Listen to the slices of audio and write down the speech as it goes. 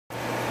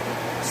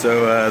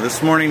So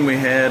this morning we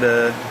had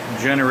a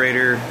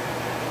generator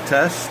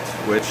test,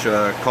 which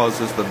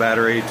causes the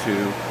battery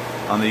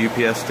on the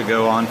UPS to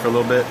go on for a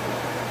little bit.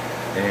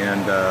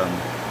 And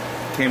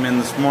came in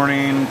this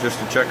morning just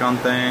to check on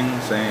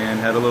things and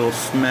had a little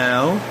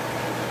smell.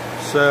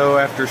 So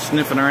after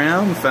sniffing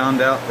around, found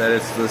out that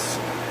it's this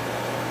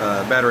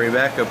battery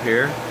backup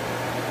here,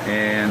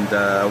 and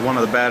one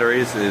of the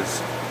batteries is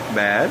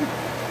bad,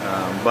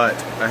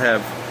 but I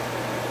have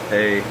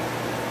a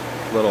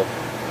little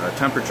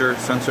temperature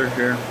sensor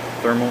here,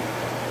 thermal,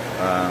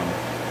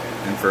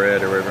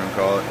 infrared, or whatever you want to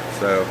call it.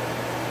 So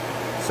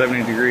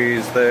 70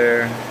 degrees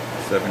there,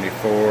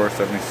 74,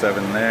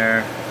 77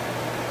 there,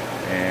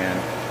 and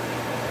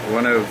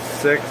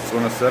 106,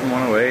 107,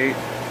 108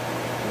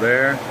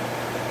 there.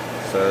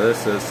 So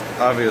this is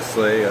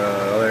obviously,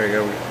 there you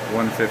go,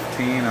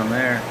 115 on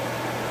there.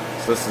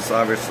 So this is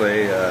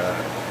obviously,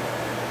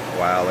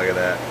 wow, look at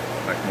that,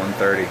 like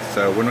 130.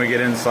 So when we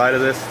get inside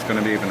of this, it's going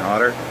to be even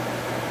hotter.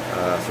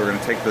 So we're going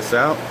to take this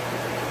out,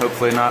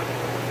 hopefully not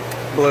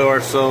blow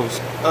ourselves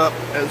up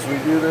as we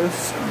do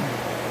this.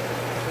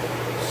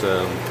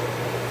 So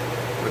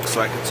looks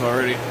like it's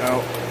already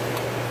out.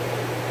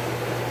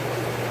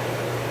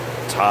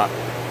 It's hot,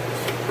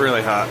 it's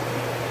really hot.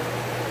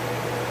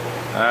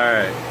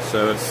 Alright,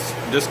 so it's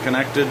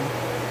disconnected.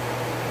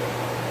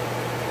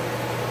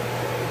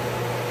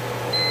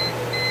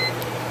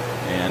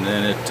 And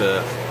then it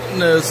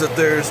knows that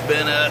there's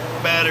been a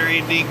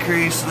battery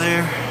decrease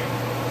there.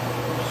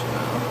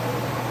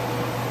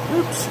 So,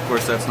 oops, of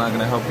course that's not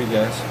going to help you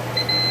guys.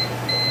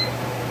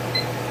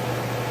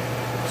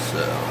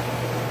 So,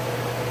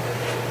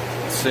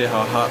 let's see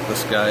how hot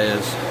this guy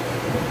is.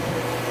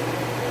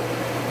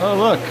 Oh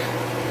look!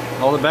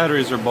 All the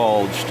batteries are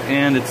bulged,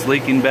 and it's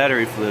leaking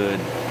battery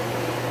fluid.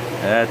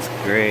 That's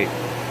great.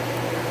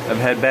 I've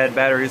had bad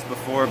batteries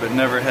before, but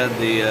never had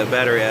the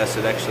battery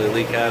acid actually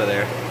leak out of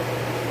there.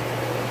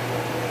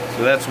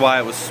 So that's why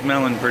it was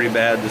smelling pretty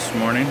bad this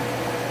morning.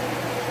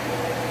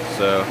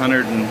 So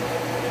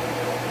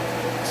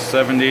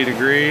 170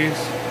 degrees.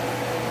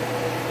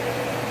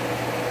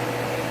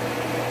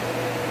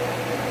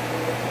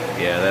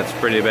 Yeah, that's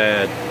pretty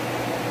bad.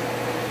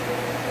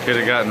 Could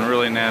have gotten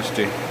really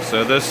nasty.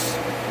 So this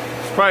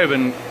probably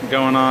been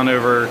going on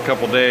over a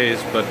couple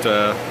days, but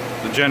the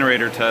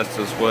generator test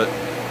is what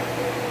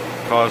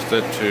caused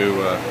it to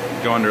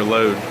go under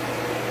load.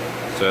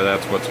 So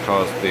that's what's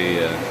caused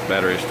the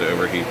batteries to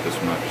overheat this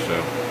much.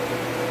 So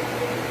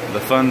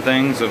the fun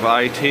things of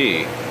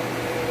IT.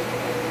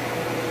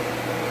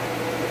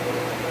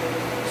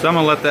 So I'm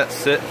gonna let that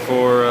sit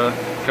for a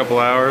couple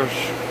hours,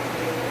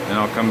 and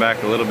I'll come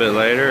back a little bit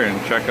later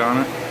and check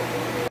on it.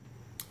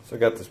 So I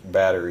got this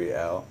battery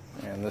out,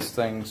 and this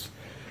thing's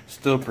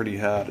still pretty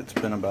hot. It's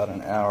been about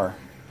an hour,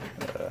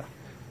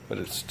 but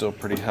it's still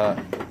pretty hot.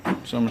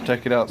 So I'm going to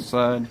take it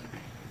outside in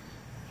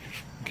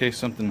case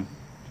something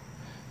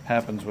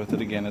happens with it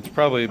again. It's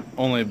probably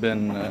only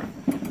been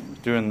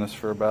doing this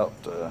for about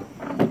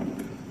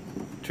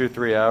 2 or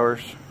 3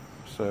 hours,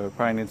 so it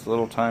probably needs a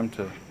little time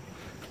to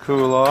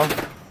cool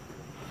off.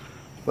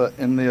 But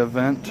in the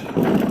event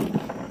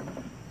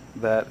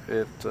that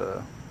it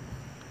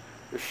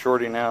is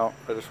shorting out,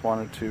 I just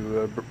wanted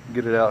to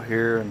get it out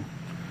here and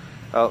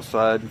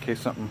outside in case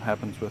something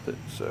happens with it.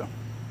 So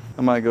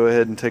I might go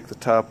ahead and take the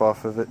top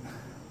off of it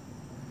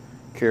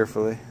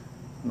carefully.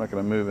 I'm not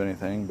going to move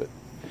anything, but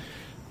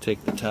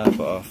take the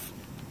top off.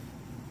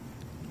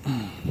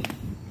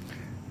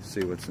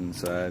 See what's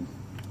inside.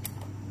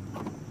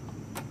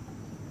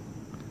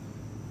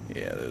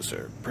 Yeah, those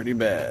are pretty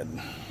bad.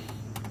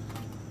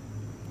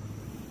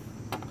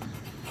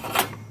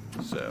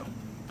 So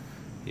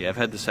yeah, I've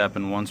had this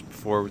happen once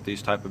before with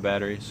these type of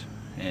batteries,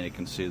 and you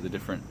can see the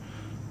different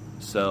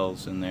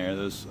cells in there.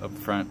 Those up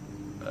front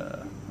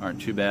aren't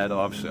too bad.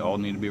 Obviously all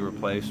need to be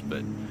replaced,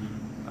 but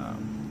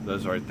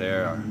those right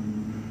there are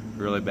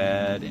really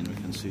bad, and we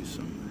can see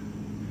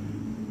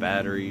some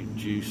battery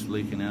juice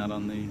leaking out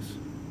on these.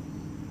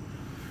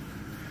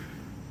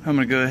 I'm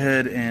going to go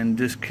ahead and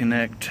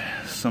disconnect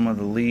some of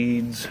the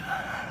leads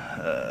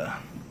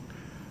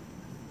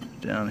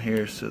down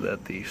here so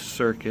that the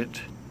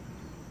circuit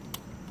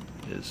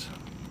is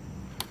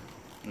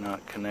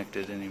not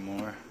connected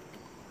anymore,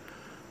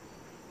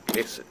 in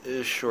case it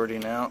is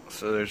shorting out.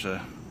 So there's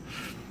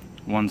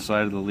one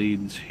side of the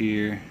leads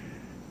here,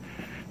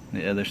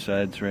 the other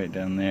side's right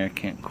down there.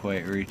 Can't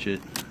quite reach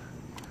it,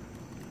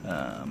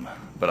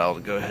 but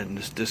I'll go ahead and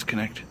just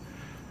disconnect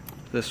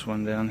this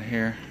one down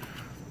here.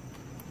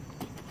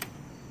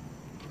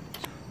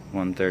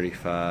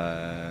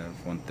 135,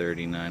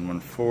 139,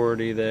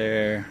 140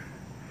 there,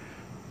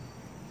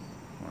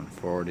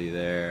 140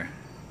 there.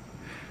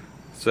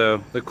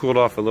 So they cooled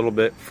off a little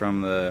bit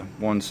from the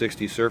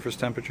 160 surface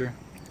temperature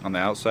on the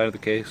outside of the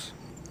case.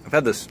 I've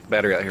had this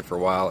battery out here for a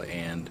while,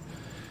 and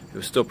it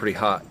was still pretty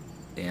hot,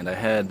 and I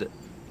had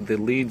the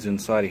leads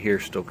inside of here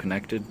still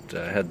connected.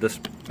 I had this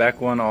back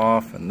one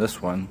off and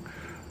this one,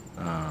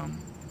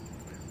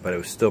 but it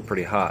was still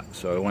pretty hot.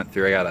 So I went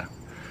through, I got a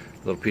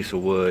little piece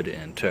of wood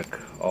and took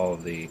all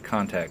of the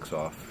contacts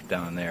off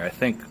down there. I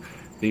think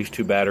these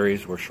two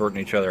batteries were shorting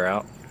each other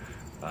out,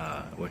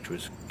 which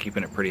was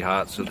keeping it pretty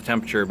hot. So the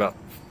temperature about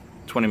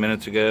 20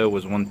 minutes ago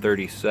was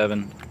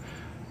 137,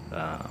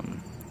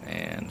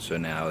 and so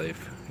now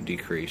they've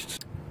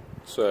decreased.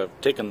 So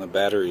I've taken the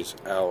batteries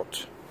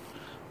out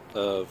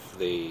of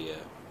the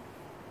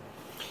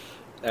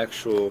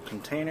actual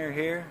container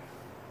here,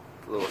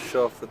 the little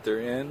shelf that they're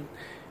in,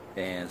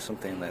 and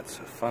something that's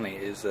funny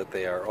is that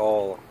they are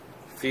all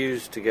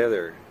fused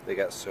together. They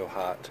got so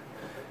hot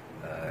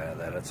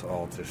that it's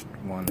all just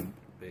one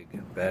big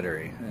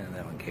battery, and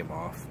that one came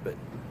off. But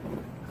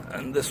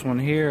and this one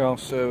here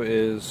also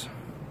is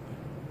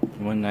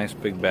one nice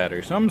big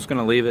battery, so I'm just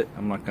gonna leave it.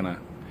 I'm not gonna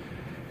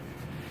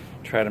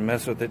try to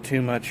mess with it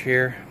too much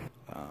here.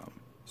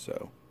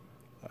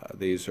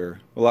 These are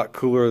a lot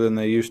cooler than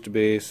they used to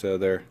be, so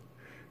they're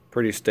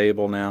pretty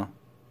stable now.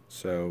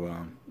 So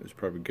it's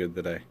probably good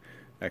that I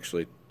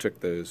actually took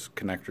those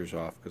connectors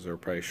off, because they were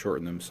probably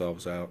shorting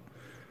themselves out.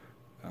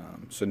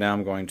 So now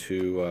I'm going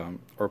to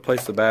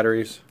replace the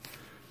batteries.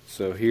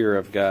 So here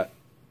I've got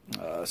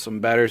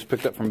some batteries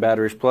picked up from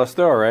Batteries Plus.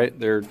 They're alright.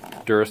 They're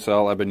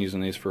Duracell. I've been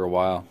using these for a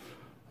while.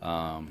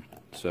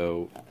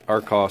 So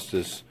our cost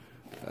is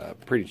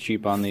pretty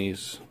cheap on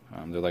these.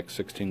 They're like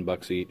 16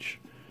 bucks each.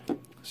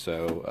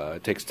 So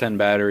it takes 10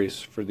 batteries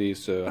for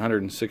these, so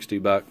 160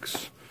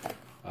 bucks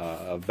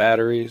of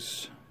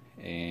batteries.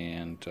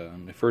 And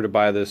if we were to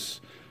buy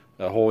this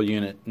whole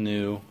unit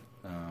new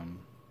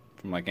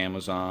from like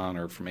Amazon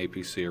or from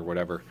APC or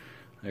whatever,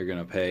 they're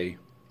going to pay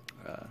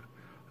at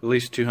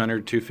least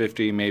 $200,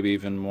 $250, maybe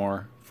even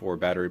more for a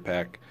battery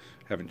pack.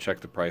 Haven't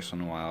checked the price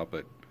in a while,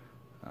 but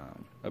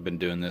I've been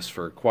doing this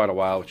for quite a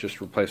while,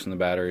 just replacing the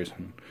batteries,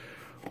 and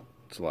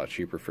it's a lot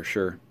cheaper for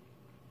sure.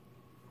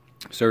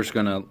 So we're just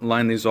going to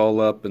line these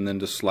all up and then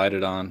just slide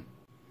it on.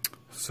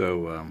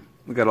 So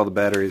we got all the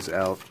batteries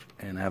out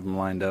and have them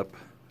lined up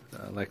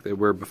like they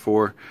were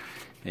before.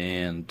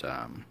 And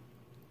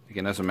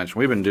again, as I mentioned,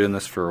 we've been doing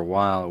this for a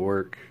while at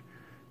work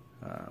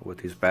with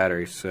these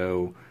batteries.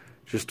 So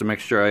just to make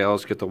sure I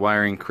always get the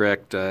wiring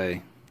correct,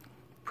 I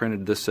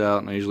printed this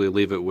out, and I usually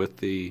leave it with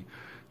the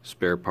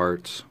spare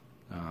parts.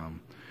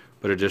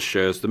 But it just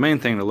shows, the main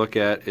thing to look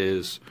at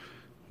is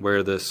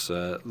where this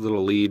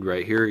little lead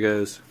right here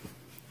goes.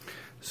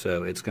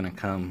 So it's going to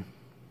come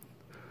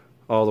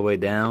all the way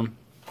down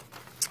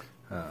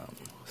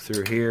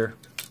through here,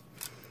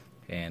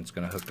 and it's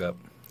going to hook up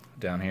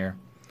down here.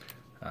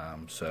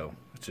 So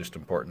it's just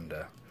important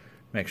to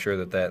make sure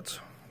that that's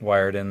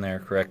wired in there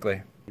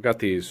correctly. I've got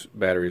these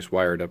batteries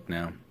wired up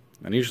now,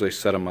 and usually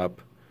set them up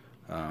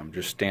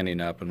just standing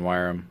up and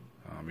wire them.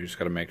 You just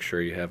got to make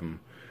sure you have them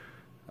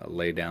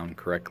lay down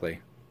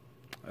correctly.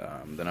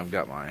 Then I've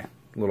got my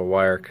little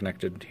wire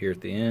connected here at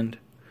the end,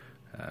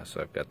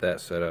 so I've got that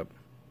set up.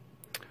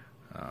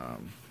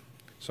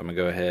 So I'm going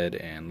to go ahead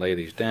and lay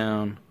these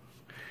down.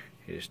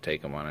 You just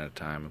take them one at a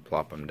time and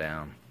plop them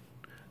down.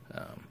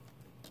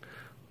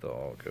 They'll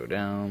all go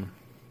down.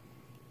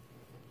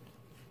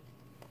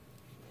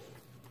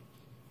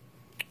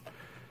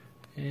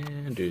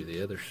 And do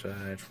the other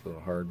side. It's a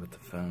little hard with the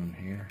phone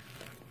here.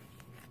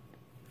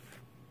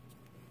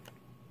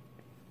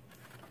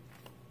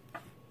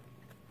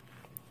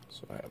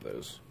 So I have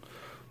those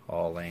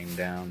all laying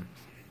down.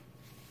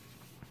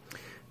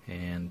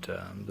 And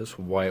this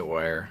white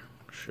wire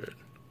should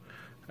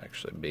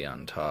actually be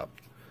on top.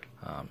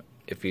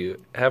 If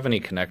you have any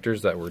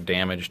connectors that were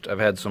damaged, I've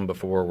had some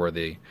before where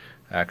the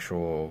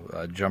actual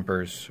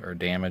jumpers are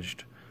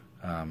damaged.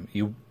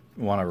 You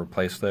want to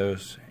replace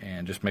those,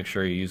 and just make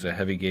sure you use a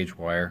heavy gauge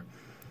wire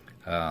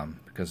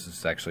because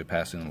it's actually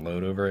passing a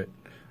load over it.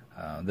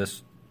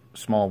 This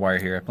small wire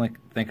here I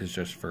think is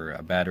just for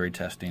battery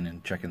testing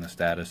and checking the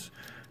status,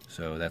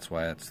 so that's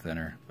why it's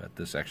thinner, but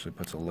this actually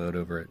puts a load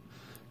over it.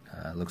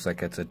 Looks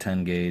like it's a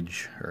 10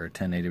 gauge or a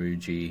 10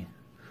 AWG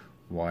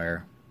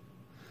wire.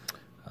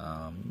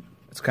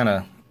 It's kind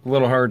of a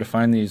little hard to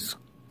find these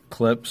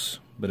clips,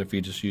 but if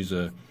you just use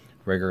a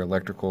regular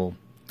electrical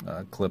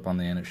clip on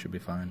the end, it should be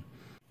fine.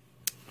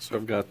 So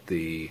I've got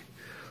the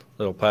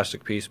little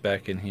plastic piece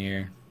back in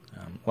here.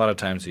 A lot of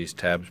times these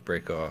tabs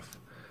break off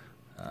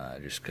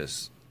just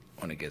because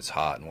when it gets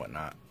hot and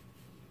whatnot,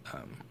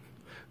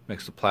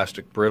 makes the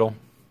plastic brittle.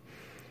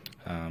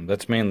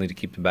 That's mainly to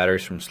keep the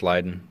batteries from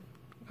sliding.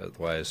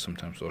 Otherwise,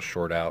 sometimes they'll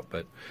short out,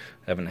 but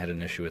I haven't had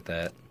an issue with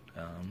that.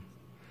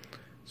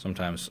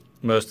 Sometimes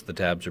most of the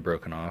tabs are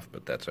broken off,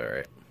 but that's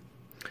alright.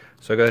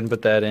 So go ahead and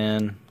put that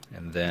in,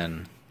 and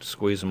then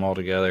squeeze them all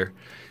together.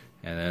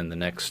 And then the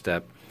next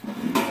step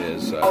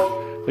is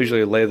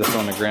usually lay this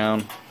on the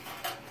ground.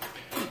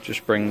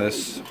 Just bring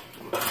this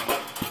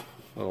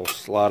little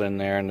slot in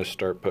there and just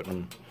start putting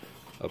them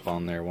up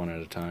on there one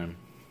at a time.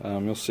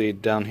 You'll see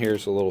down here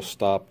is a little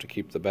stop to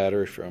keep the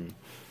battery from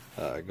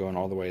going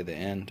all the way to the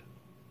end.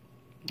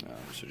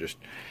 So just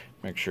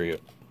make sure you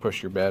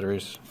push your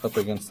batteries up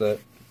against that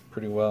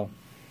pretty well.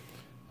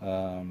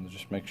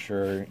 Just make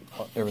sure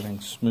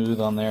everything's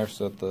smooth on there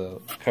so that the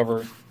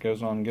cover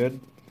goes on good.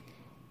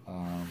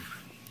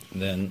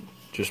 then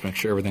just make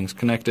sure everything's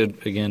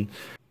connected again.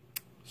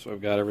 So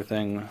I've got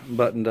everything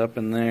buttoned up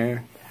in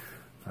there.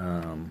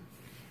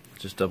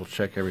 Just double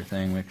check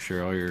everything, make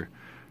sure all your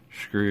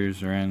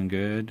screws are in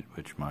good,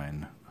 which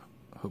mine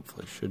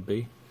hopefully should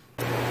be.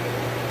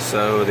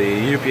 So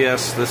the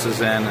UPS this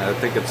is in, I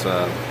think it's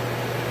a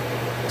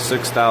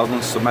 6000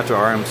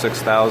 Symmetra RM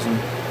 6000.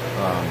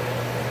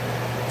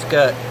 It's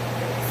got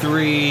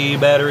 3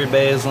 battery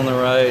bays on the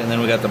right, and then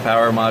we got the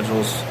power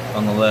modules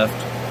on the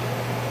left.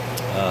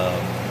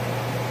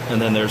 And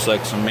then there's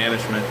like some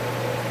management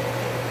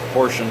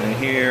portion in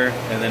here,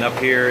 and then up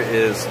here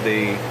is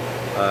the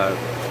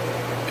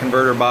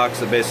converter box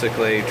that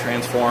basically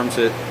transforms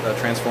it, a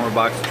transformer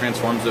box that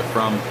transforms it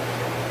from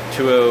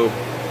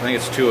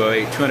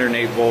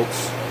 208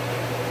 volts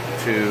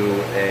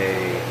to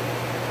a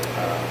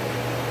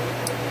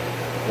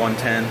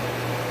 110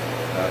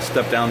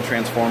 step down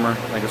transformer, I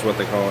think is what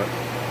they call it.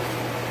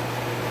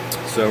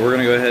 So we're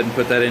going to go ahead and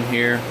put that in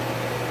here.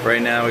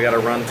 Right now we got a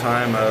run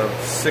time of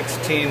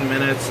 16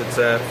 minutes. It's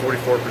at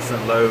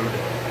 44% load.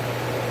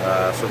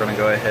 So we're going to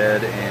go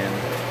ahead and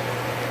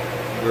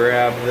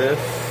grab this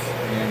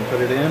and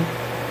put it in.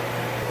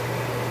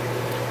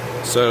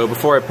 So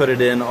before I put it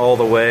in all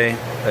the way,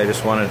 I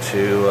just wanted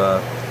to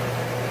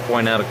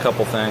point out a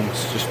couple things.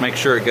 Just make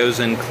sure it goes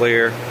in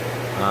clear.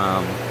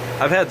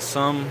 I've had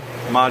some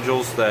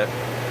modules that,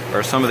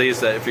 or some of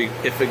these that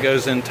if it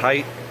goes in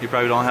tight, you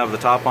probably don't have the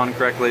top on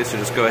correctly, so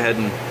just go ahead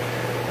and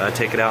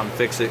take it out and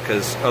fix it,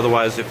 because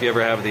otherwise if you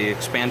ever have the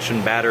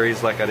expansion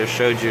batteries like I just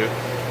showed you,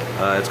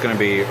 it's going to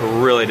be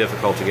really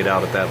difficult to get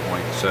out at that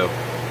point. So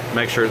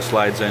make sure it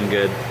slides in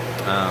good.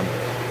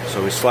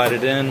 So we slide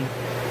it in.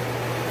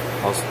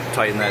 I'll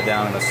tighten that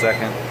down in a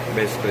second. It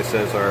basically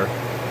says our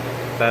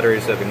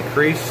batteries have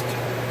increased.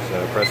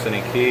 So press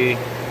any key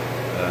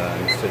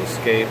and just hit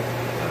escape.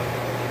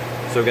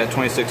 So we've got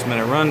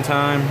 26-minute run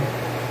time.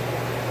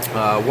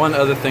 One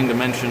other thing to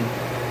mention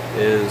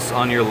is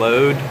on your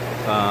load,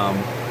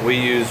 we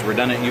use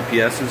redundant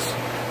UPSs.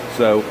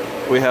 So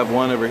we have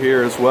one over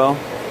here as well.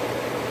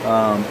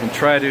 And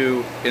try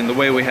to, in the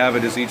way we have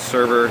it is each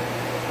server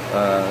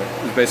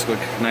is basically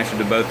connected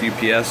to both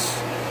UPS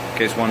in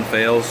case one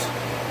fails.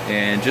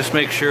 And just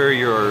make sure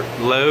your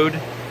load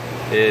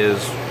is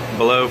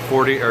below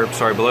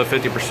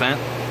 50%.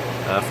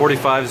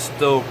 45 is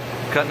still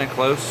cutting it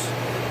close.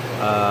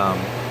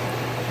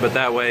 But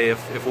that way,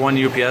 if one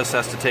UPS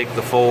has to take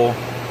the full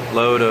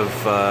load of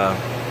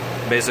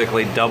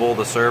basically double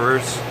the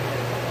servers,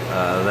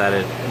 that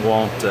it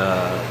won't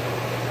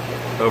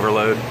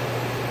overload.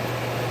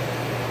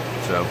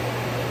 So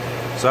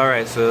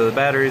alright, so the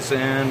battery's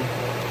in.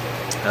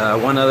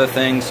 One other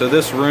thing, so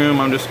this room,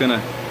 I'm just going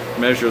to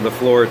measure the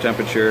floor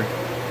temperature.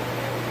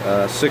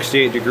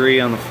 68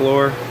 degree on the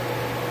floor.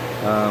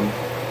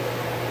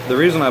 The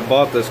reason I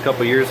bought this a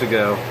couple years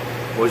ago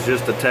was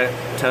just to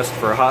test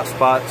for hot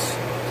spots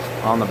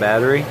on the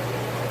battery,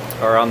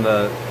 or in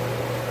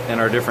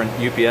our different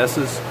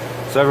UPSs.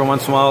 So every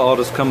once in a while I'll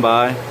just come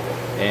by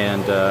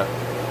and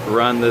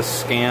run this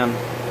scan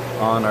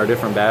on our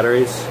different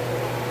batteries.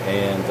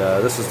 And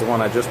this is the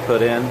one I just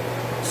put in.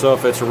 So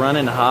if it's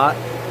running hot,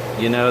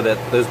 you know that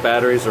those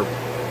batteries are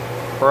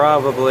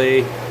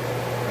probably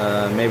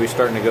maybe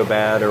starting to go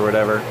bad or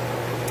whatever.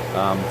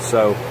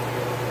 So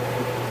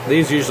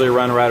these usually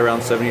run right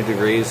around 70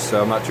 degrees,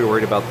 so I'm not too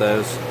worried about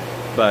those.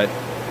 But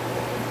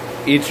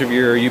each of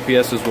your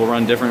UPSs will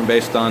run different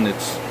based on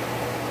its,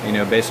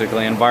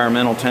 basically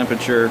environmental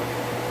temperature,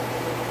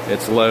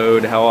 its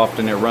load, how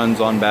often it runs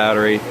on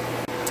battery.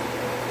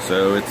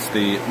 So it's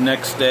the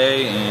next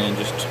day, and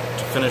just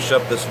to finish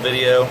up this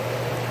video,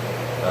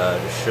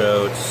 to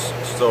show it's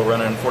still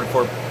running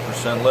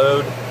 44%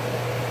 load.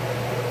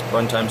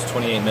 Run time's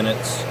 28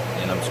 minutes,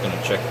 and I'm just going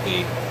to check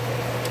the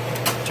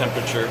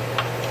temperature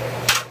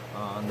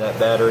on that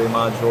battery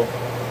module.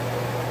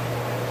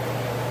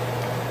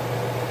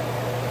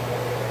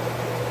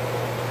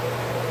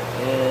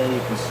 And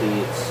you can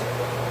see it's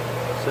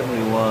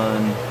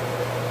 71,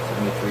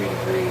 73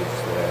 degrees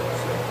there,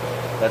 so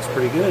that's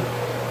pretty good.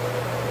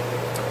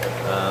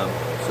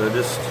 So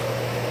just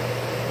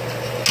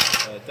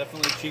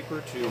definitely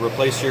cheaper to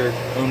replace your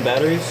own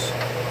batteries,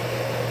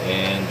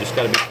 and just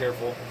got to be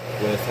careful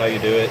with how you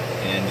do it,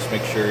 and just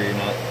make sure you're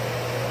not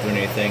doing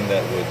anything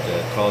that would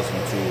cause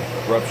them to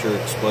rupture,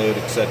 explode,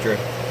 etc.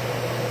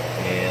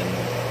 And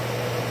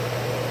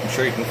I'm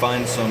sure you can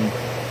find some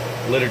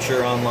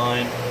literature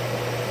online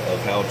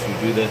of how to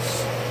do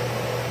this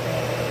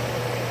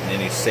and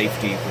any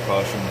safety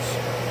precautions.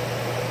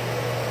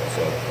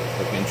 So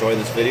hope you enjoy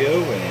this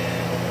video,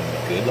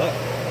 and good luck.